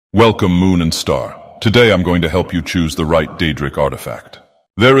Welcome, Moon and Star. Today I'm going to help you choose the right Daedric artifact.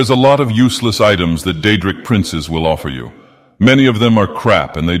 There is a lot of useless items that Daedric princes will offer you. Many of them are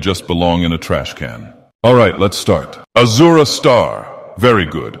crap and they just belong in a trash can. Alright, let's start. Azura Star. Very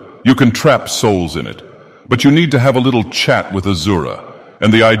good. You can trap souls in it. But you need to have a little chat with Azura.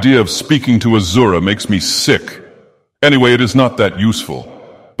 And the idea of speaking to Azura makes me sick. Anyway, it is not that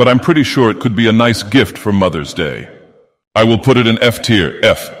useful. But I'm pretty sure it could be a nice gift for Mother's Day. I will put it in F tier,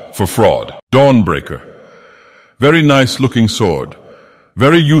 F for fraud. Dawnbreaker. Very nice looking sword.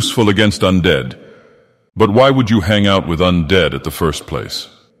 Very useful against undead. But why would you hang out with undead at the first place?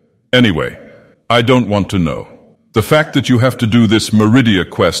 Anyway, I don't want to know. The fact that you have to do this Meridia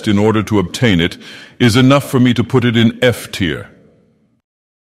quest in order to obtain it is enough for me to put it in F tier.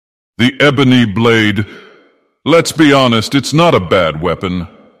 The Ebony Blade. Let's be honest, it's not a bad weapon.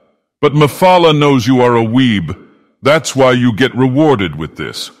 But Mephala knows you are a weeb. That's why you get rewarded with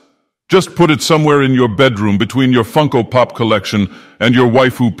this. Just put it somewhere in your bedroom between your Funko Pop collection and your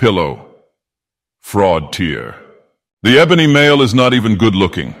waifu pillow. Fraud tier. The ebony male is not even good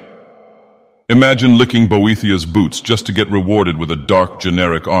looking. Imagine licking Boethiah's boots just to get rewarded with a dark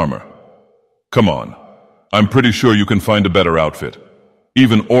generic armor. Come on. I'm pretty sure you can find a better outfit.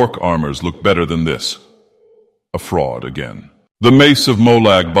 Even orc armors look better than this. A fraud again. The Mace of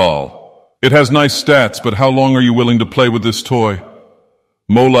Molag Bal. It has nice stats, but how long are you willing to play with this toy?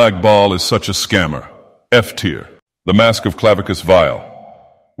 Molag Bal is such a scammer. F tier. The Mask of Clavicus Vile.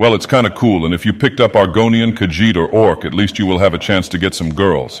 Well, it's kinda cool, and if you picked up Argonian, Khajiit, or Orc, at least you will have a chance to get some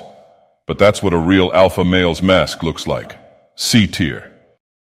girls. But that's what a real alpha male's mask looks like. C tier.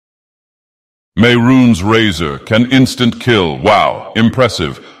 Mehrunes Razor can instant kill. Wow,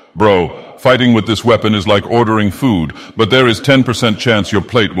 impressive. Bro, fighting with this weapon is like ordering food, but there is 10% chance your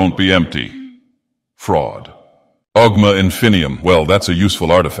plate won't be empty. Fraud. Ogma Infinium. Well, that's a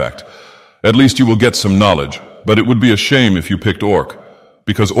useful artifact. At least you will get some knowledge, but it would be a shame if you picked Orc,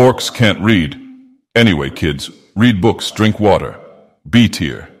 because Orcs can't read. Anyway, kids, read books, drink water. B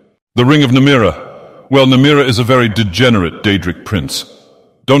tier. The Ring of Namira. Well, Namira is a very degenerate Daedric prince.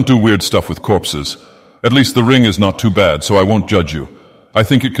 Don't do weird stuff with corpses. At least the ring is not too bad, so I won't judge you. I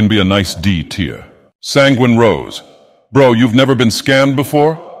think it can be a nice D tier. Sanguine Rose. Bro, you've never been scammed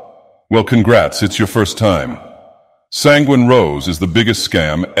before? Well, congrats, it's your first time. Sanguine Rose is the biggest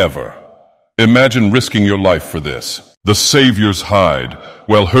scam ever. Imagine risking your life for this. The Savior's Hide.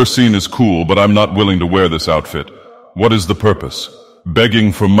 Well, her scene is cool, but I'm not willing to wear this outfit. What is the purpose?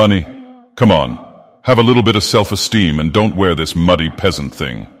 Begging for money? Come on, have a little bit of self-esteem and don't wear this muddy peasant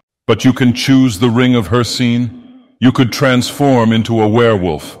thing. But you can choose the Ring of Hircine. You could transform into a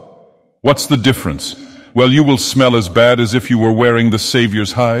werewolf. What's the difference? Well, you will smell as bad as if you were wearing the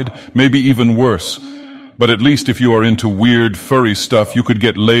Savior's Hide, maybe even worse. But at least if you are into weird, furry stuff, you could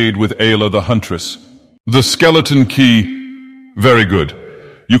get laid with Ayla the Huntress. The Skeleton Key. Very good.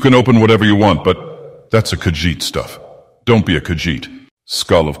 You can open whatever you want, but that's a Khajiit stuff. Don't be a Khajiit.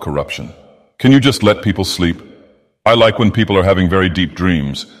 Skull of Corruption. Can you just let people sleep? I like when people are having very deep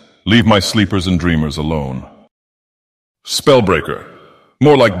dreams. Leave my sleepers and dreamers alone. Spellbreaker.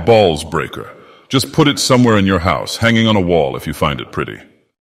 More like Balls Breaker. Just put it somewhere in your house, hanging on a wall if you find it pretty.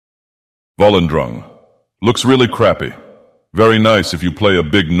 Volendrung. Looks really crappy. Very nice if you play a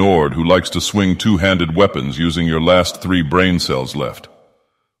big Nord who likes to swing two-handed weapons using your last 3 brain cells left.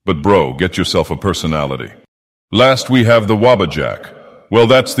 But bro, get yourself a personality. Last we have the Wabbajack. Well,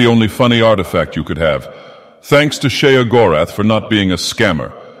 that's the only funny artifact you could have. Thanks to Shea Gorath for not being a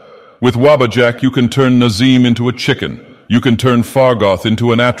scammer. With Wabbajack you can turn Nazim into a chicken. You can turn Fargoth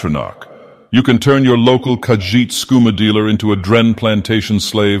into an Atronach. You can turn your local Khajiit skooma dealer into a Dren plantation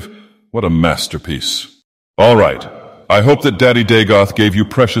slave. What a masterpiece. All right. I hope that Daddy Dagoth gave you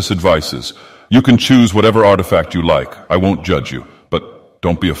precious advices. You can choose whatever artifact you like. I won't judge you, but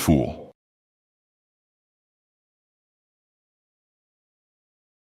don't be a fool.